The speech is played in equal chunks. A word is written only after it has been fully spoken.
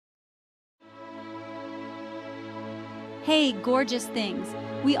Hey, gorgeous things.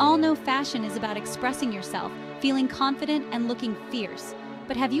 We all know fashion is about expressing yourself, feeling confident, and looking fierce.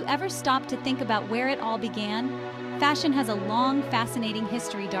 But have you ever stopped to think about where it all began? Fashion has a long, fascinating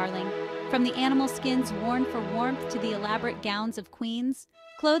history, darling. From the animal skins worn for warmth to the elaborate gowns of queens,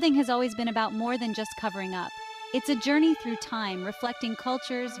 clothing has always been about more than just covering up. It's a journey through time, reflecting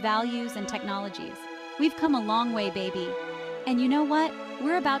cultures, values, and technologies. We've come a long way, baby. And you know what?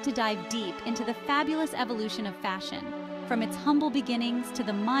 We're about to dive deep into the fabulous evolution of fashion, from its humble beginnings to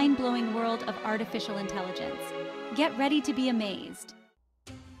the mind-blowing world of artificial intelligence. Get ready to be amazed.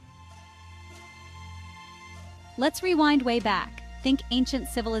 Let's rewind way back. Think ancient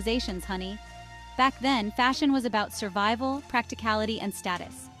civilizations, honey. Back then, fashion was about survival, practicality, and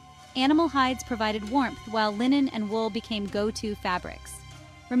status. Animal hides provided warmth, while linen and wool became go-to fabrics.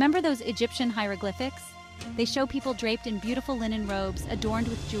 Remember those Egyptian hieroglyphics? They show people draped in beautiful linen robes adorned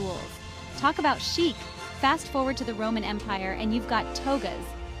with jewels. Talk about chic! Fast forward to the Roman Empire and you've got togas,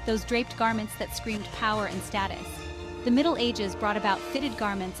 those draped garments that screamed power and status. The Middle Ages brought about fitted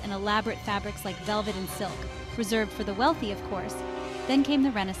garments and elaborate fabrics like velvet and silk, reserved for the wealthy, of course. Then came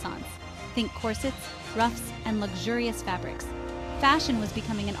the Renaissance. Think corsets, ruffs, and luxurious fabrics. Fashion was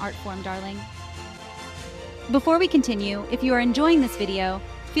becoming an art form, darling. Before we continue, if you are enjoying this video,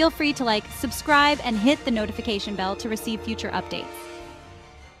 feel free to like, subscribe, and hit the notification bell to receive future updates.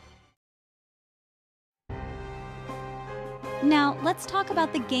 Now, let's talk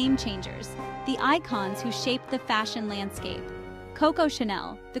about the game changers, the icons who shaped the fashion landscape. Coco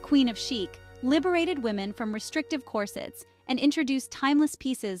Chanel, the queen of chic, liberated women from restrictive corsets and introduced timeless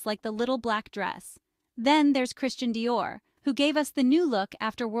pieces like the little black dress. Then there's Christian Dior, who gave us the new look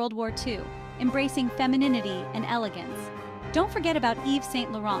after World War II, embracing femininity and elegance. Don't forget about Yves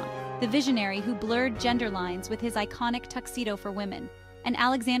Saint Laurent, the visionary who blurred gender lines with his iconic tuxedo for women, and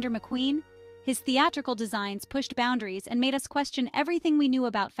Alexander McQueen. His theatrical designs pushed boundaries and made us question everything we knew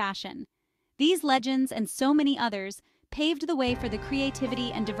about fashion. These legends and so many others paved the way for the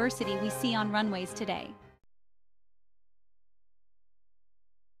creativity and diversity we see on runways today.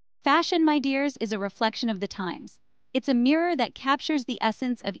 Fashion, my dears, is a reflection of the times. It's a mirror that captures the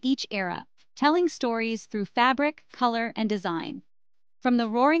essence of each era, telling stories through fabric, color, and design. From the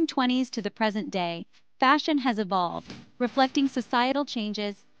roaring 20s to the present day, fashion has evolved, reflecting societal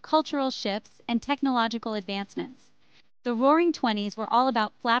changes, cultural shifts, and technological advancements. The roaring 20s were all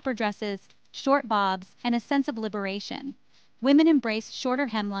about flapper dresses, short bobs, and a sense of liberation. Women embraced shorter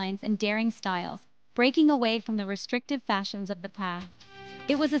hemlines and daring styles, breaking away from the restrictive fashions of the past.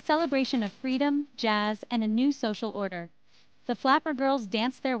 It was a celebration of freedom, jazz, and a new social order. The flapper girls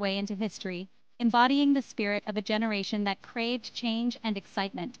danced their way into history, embodying the spirit of a generation that craved change and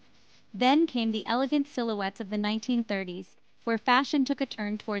excitement. Then came the elegant silhouettes of the 1930s, where fashion took a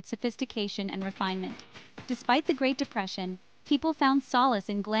turn toward sophistication and refinement. Despite the Great Depression, people found solace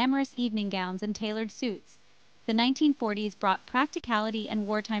in glamorous evening gowns and tailored suits. The 1940s brought practicality and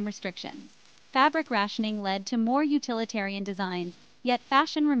wartime restrictions. Fabric rationing led to more utilitarian designs, yet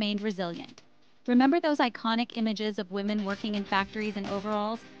fashion remained resilient. Remember those iconic images of women working in factories and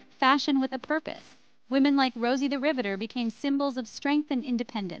overalls? Fashion with a purpose. Women like Rosie the Riveter became symbols of strength and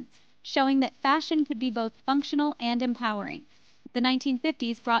independence, showing that fashion could be both functional and empowering. The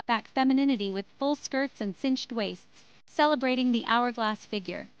 1950s brought back femininity with full skirts and cinched waists, celebrating the hourglass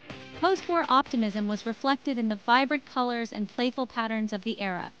figure. Post-war optimism was reflected in the vibrant colors and playful patterns of the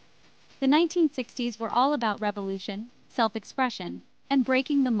era. The 1960s were all about revolution, self-expression, and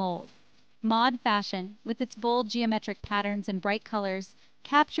breaking the mold. Mod fashion, with its bold geometric patterns and bright colors,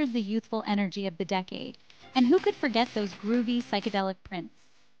 captured the youthful energy of the decade. And who could forget those groovy, psychedelic prints?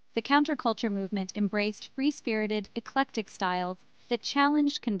 The counterculture movement embraced free-spirited, eclectic styles that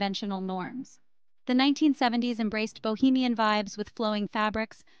challenged conventional norms. The 1970s embraced bohemian vibes with flowing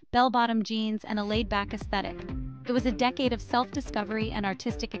fabrics, bell-bottom jeans, and a laid-back aesthetic. It was a decade of self-discovery and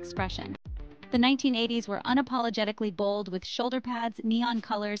artistic expression. The 1980s were unapologetically bold with shoulder pads, neon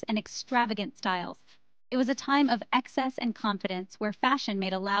colors, and extravagant styles. It was a time of excess and confidence where fashion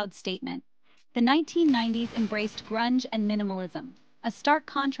made a loud statement. The 1990s embraced grunge and minimalism, a stark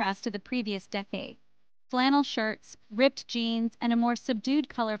contrast to the previous decade. Flannel shirts, ripped jeans, and a more subdued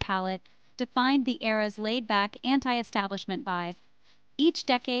color palette defined the era's laid-back, anti-establishment vibe. Each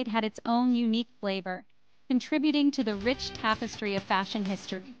decade had its own unique flavor, contributing to the rich tapestry of fashion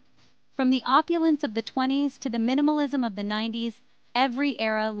history. From the opulence of the 20s to the minimalism of the 90s, every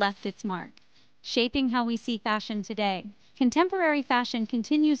era left its mark, shaping how we see fashion today. Contemporary fashion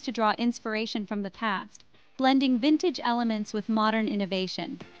continues to draw inspiration from the past, blending vintage elements with modern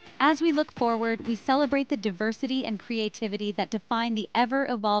innovation. As we look forward, we celebrate the diversity and creativity that define the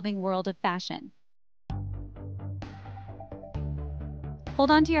ever-evolving world of fashion.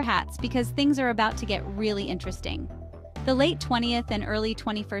 Hold on to your hats because things are about to get really interesting. The late 20th and early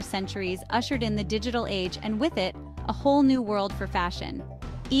 21st centuries ushered in the digital age and with it, a whole new world for fashion.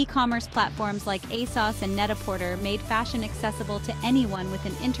 E-commerce platforms like ASOS and Net-a-Porter made fashion accessible to anyone with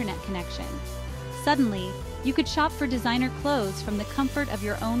an internet connection. Suddenly, you could shop for designer clothes from the comfort of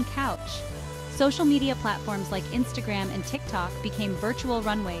your own couch. Social media platforms like Instagram and TikTok became virtual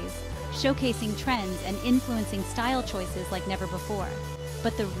runways, showcasing trends and influencing style choices like never before.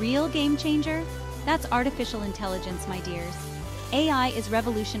 But the real game changer? That's artificial intelligence, my dears. AI is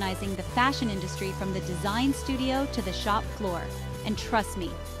revolutionizing the fashion industry from the design studio to the shop floor. And trust me,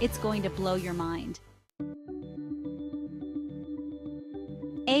 it's going to blow your mind.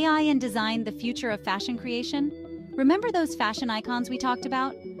 AI and design, the future of fashion creation? Remember those fashion icons we talked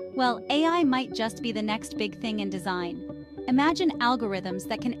about? Well, AI might just be the next big thing in design. Imagine algorithms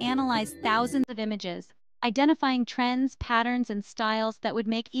that can analyze thousands of images, identifying trends, patterns, and styles that would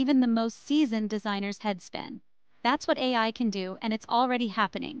make even the most seasoned designer's head spin. That's what AI can do, and it's already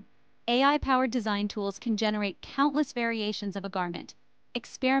happening. AI-powered design tools can generate countless variations of a garment,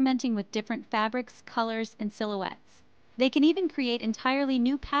 experimenting with different fabrics, colors, and silhouettes. They can even create entirely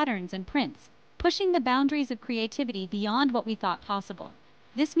new patterns and prints, pushing the boundaries of creativity beyond what we thought possible.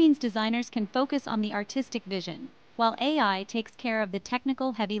 This means designers can focus on the artistic vision, while AI takes care of the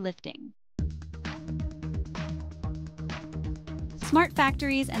technical heavy lifting. Smart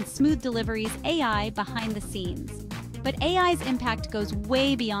factories and smooth deliveries, AI behind the scenes. But AI's impact goes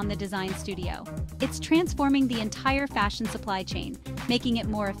way beyond the design studio. It's transforming the entire fashion supply chain, making it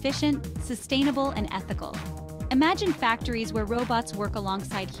more efficient, sustainable, and ethical. Imagine factories where robots work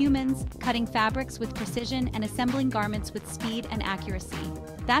alongside humans, cutting fabrics with precision and assembling garments with speed and accuracy.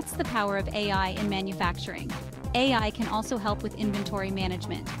 That's the power of AI in manufacturing. AI can also help with inventory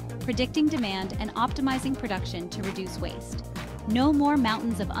management, predicting demand and optimizing production to reduce waste. No more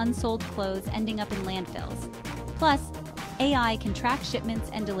mountains of unsold clothes ending up in landfills. Plus, AI can track shipments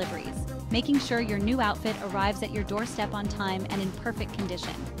and deliveries, making sure your new outfit arrives at your doorstep on time and in perfect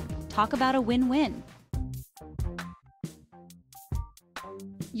condition. Talk about a win-win.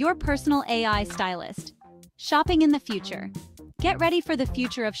 Your personal AI stylist. Shopping in the future. Get ready for the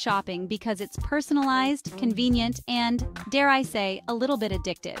future of shopping because it's personalized, convenient, and, dare I say, a little bit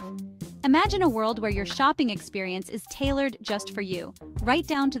addictive. Imagine a world where your shopping experience is tailored just for you, right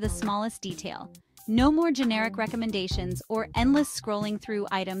down to the smallest detail. No more generic recommendations or endless scrolling through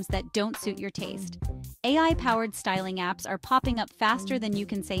items that don't suit your taste. AI-powered styling apps are popping up faster than you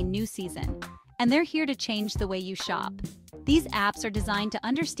can say new season, and they're here to change the way you shop. These apps are designed to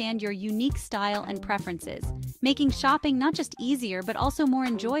understand your unique style and preferences, making shopping not just easier but also more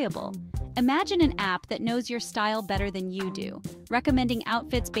enjoyable. Imagine an app that knows your style better than you do, recommending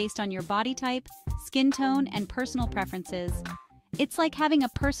outfits based on your body type, skin tone, and personal preferences. It's like having a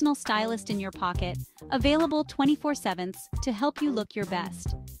personal stylist in your pocket, available 24/7 to help you look your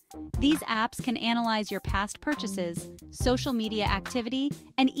best. These apps can analyze your past purchases, social media activity,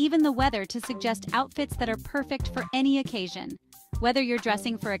 and even the weather to suggest outfits that are perfect for any occasion. Whether you're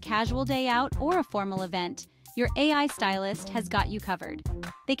dressing for a casual day out or a formal event, your AI stylist has got you covered.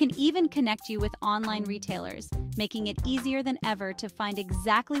 They can even connect you with online retailers, making it easier than ever to find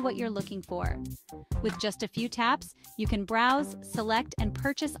exactly what you're looking for. With just a few taps, you can browse, select, and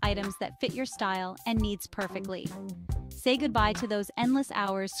purchase items that fit your style and needs perfectly. Say goodbye to those endless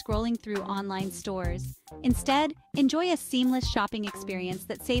hours scrolling through online stores. Instead, enjoy a seamless shopping experience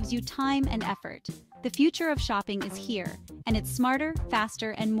that saves you time and effort. The future of shopping is here, and it's smarter,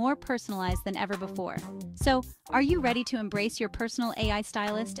 faster, and more personalized than ever before. So, are you ready to embrace your personal AI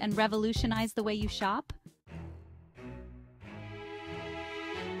stylist and revolutionize the way you shop?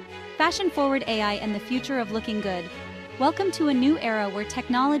 Fashion-forward AI and the future of looking good. Welcome to a new era where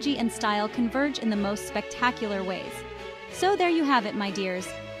technology and style converge in the most spectacular ways. So there you have it, my dears,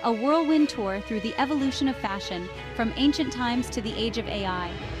 a whirlwind tour through the evolution of fashion, from ancient times to the age of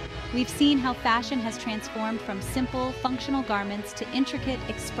AI. We've seen how fashion has transformed from simple, functional garments to intricate,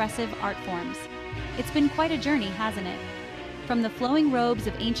 expressive art forms. It's been quite a journey, hasn't it? From the flowing robes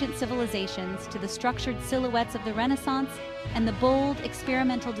of ancient civilizations to the structured silhouettes of the Renaissance and the bold,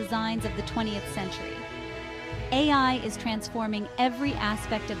 experimental designs of the 20th century. AI is transforming every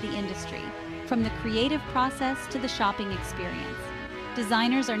aspect of the industry, from the creative process to the shopping experience.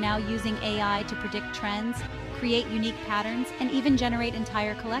 Designers are now using AI to predict trends, create unique patterns, and even generate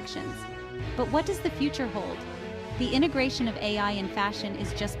entire collections. But what does the future hold? The integration of AI in fashion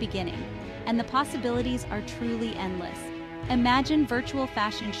is just beginning, and the possibilities are truly endless. Imagine virtual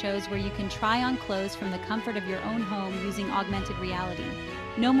fashion shows where you can try on clothes from the comfort of your own home using augmented reality.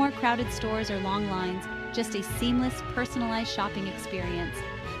 No more crowded stores or long lines, just a seamless, personalized shopping experience.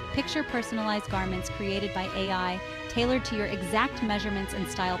 Picture personalized garments created by AI, tailored to your exact measurements and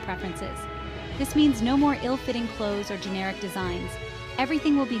style preferences. This means no more ill-fitting clothes or generic designs.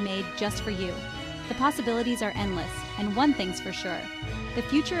 Everything will be made just for you. The possibilities are endless, and one thing's for sure: the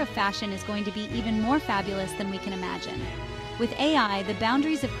future of fashion is going to be even more fabulous than we can imagine. With AI, the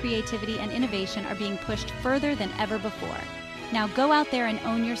boundaries of creativity and innovation are being pushed further than ever before. Now go out there and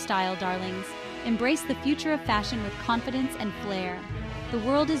own your style, darlings. Embrace the future of fashion with confidence and flair. The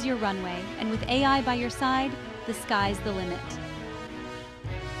world is your runway, and with AI by your side, the sky's the limit.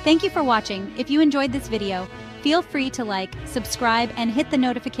 Thank you for watching. If you enjoyed this video, feel free to like, subscribe, and hit the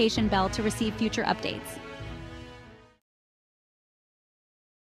notification bell to receive future updates.